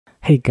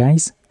Hey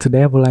guys,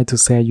 today I would like to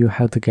share you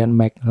how to get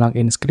Mac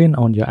login screen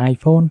on your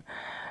iPhone.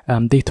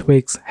 This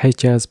tweak has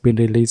just been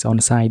released on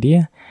site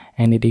here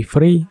and it is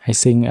free. I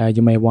think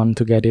you may want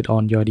to get it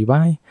on your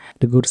device.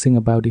 The good thing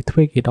about this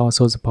tweak, it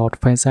also supports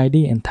Face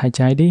ID and Touch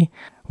ID,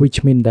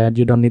 which means that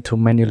you don't need to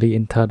manually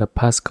enter the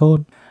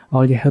passcode.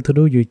 All you have to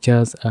do, you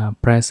just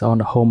press on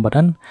the home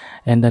button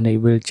and then it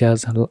will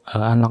just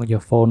unlock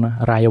your phone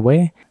right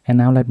away. And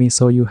now let me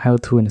show you how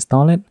to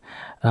install it.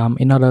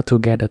 In order to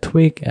get a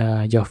tweak,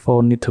 your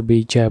phone need to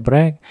be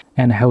jailbreak,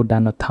 and I have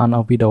done a ton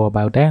of video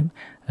about that.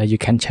 You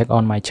can check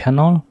on my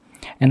channel.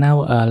 And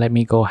now let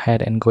me go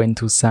ahead and go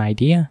into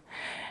site here.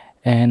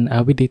 And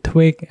with the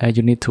tweak,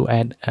 you need to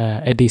add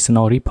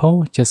additional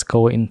repo. Just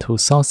go into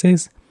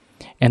sources,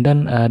 and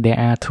then there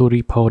are two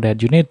repo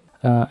that you need.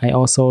 I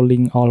also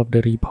link all of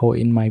the repo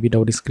in my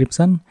video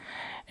description.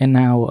 And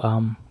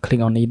now click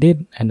on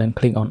edit and then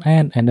click on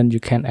add, and then you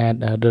can add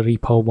the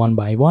repo one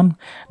by one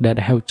that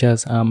I have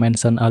just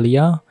mentioned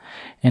earlier.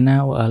 And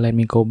now let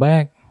me go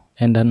back,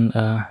 and then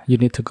you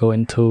need to go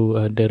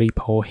into the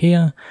repo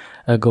here,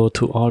 go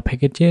to all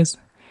packages,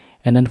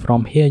 and then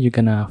from here you're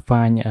gonna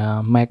find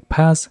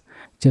MacPass.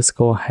 Just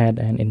go ahead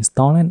and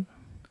install it.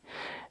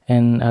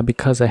 And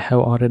because I have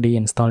already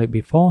installed it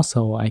before,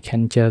 so I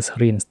can just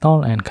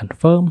reinstall and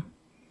confirm.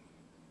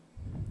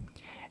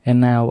 And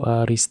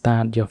now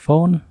restart your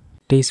phone.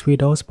 This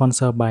video is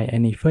sponsored by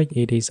AnyFix.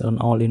 It is an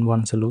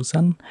all-in-one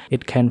solution.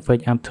 It can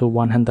fix up to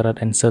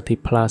 130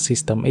 plus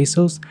system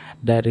issues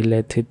that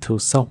related to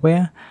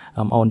software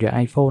on your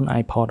iPhone,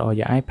 iPod or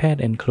your iPad,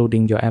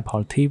 including your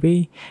Apple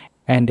TV.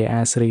 And there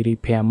are 3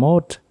 repair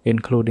modes,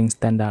 including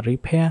standard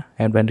repair,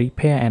 advanced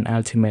repair, and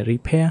ultimate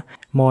repair.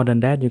 More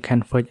than that, you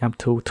can fix up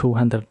to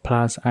 200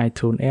 plus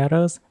iTunes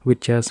errors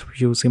with just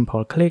few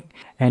simple click,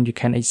 and you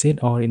can exit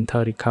or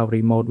enter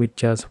recovery mode with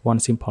just one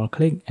simple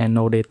click and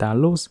no data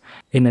loss.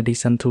 In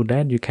addition to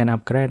that, you can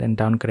upgrade and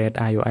downgrade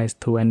iOS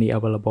to any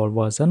available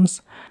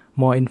versions.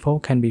 More info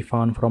can be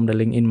found from the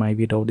link in my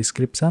video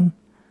description.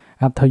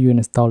 After you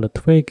install the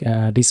tweak,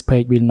 this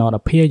page will not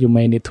appear. You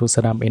may need to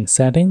set up in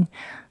setting.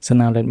 So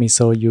now let me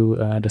show you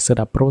the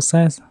setup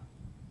process.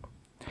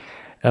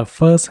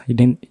 First, you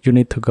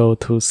need to go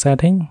to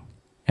setting,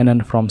 and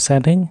then from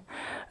setting,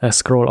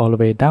 scroll all the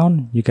way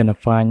down. You're gonna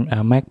find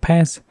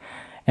MacPass,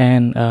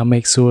 and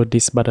make sure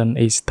this button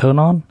is turned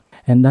on.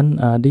 And then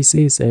this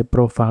is a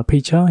profile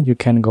picture. You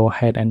can go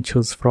ahead and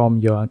choose from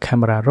your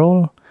camera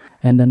roll.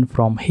 And then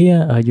from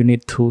here, you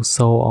need to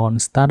show on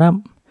startup.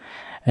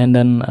 And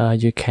then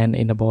you can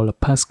enable a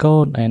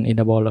passcode and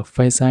enable a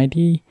Face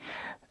ID.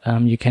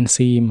 You can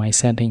see my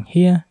setting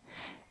here.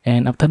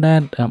 And after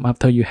that,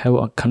 after you have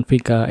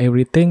configured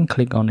everything,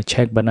 click on the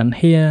check button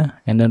here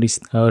and then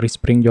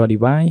respring your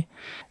device.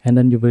 And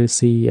then you will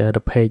see the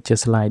page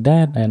just like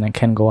that. And I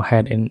can go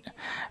ahead and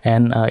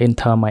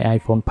enter my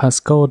iPhone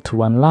passcode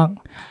to unlock.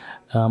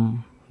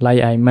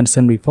 Like I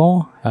mentioned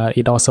before,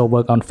 it also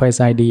works on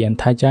Face ID and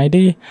Touch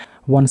ID.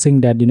 One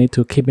thing that you need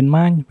to keep in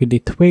mind with the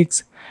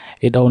tweaks,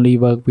 it only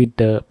works with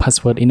the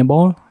password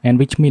enable, and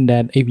which means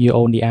that if you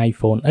own the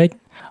iPhone 8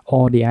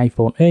 or the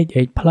iPhone 8,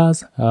 8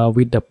 Plus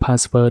with the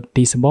password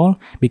disabled,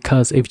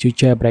 because if you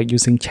jailbreak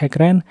using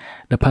checkran,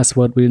 the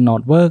password will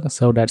not work.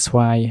 So that's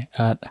why,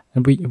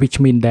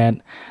 which means that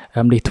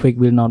the tweak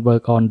will not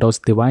work on those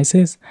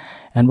devices.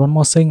 And one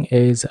more thing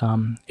is,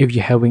 if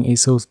you're having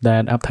issues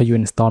that after you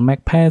install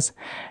MacPass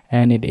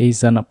and it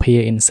isn't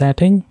appear in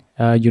setting,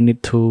 you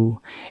need to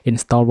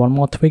install one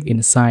more tweak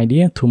inside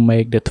here to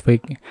make the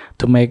tweak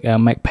to make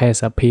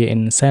MacPass appear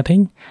in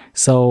setting.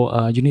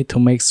 So you need to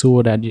make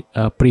sure that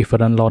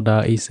preference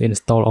loader is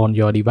installed on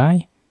your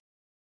device.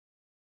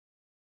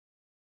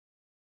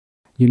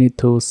 You need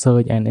to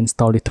search and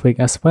install the tweak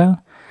as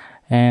well.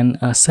 And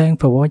thanks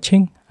for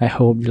watching. I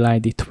hope you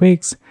like the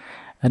tweaks,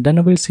 and then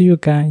I will see you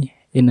guys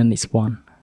in the next one.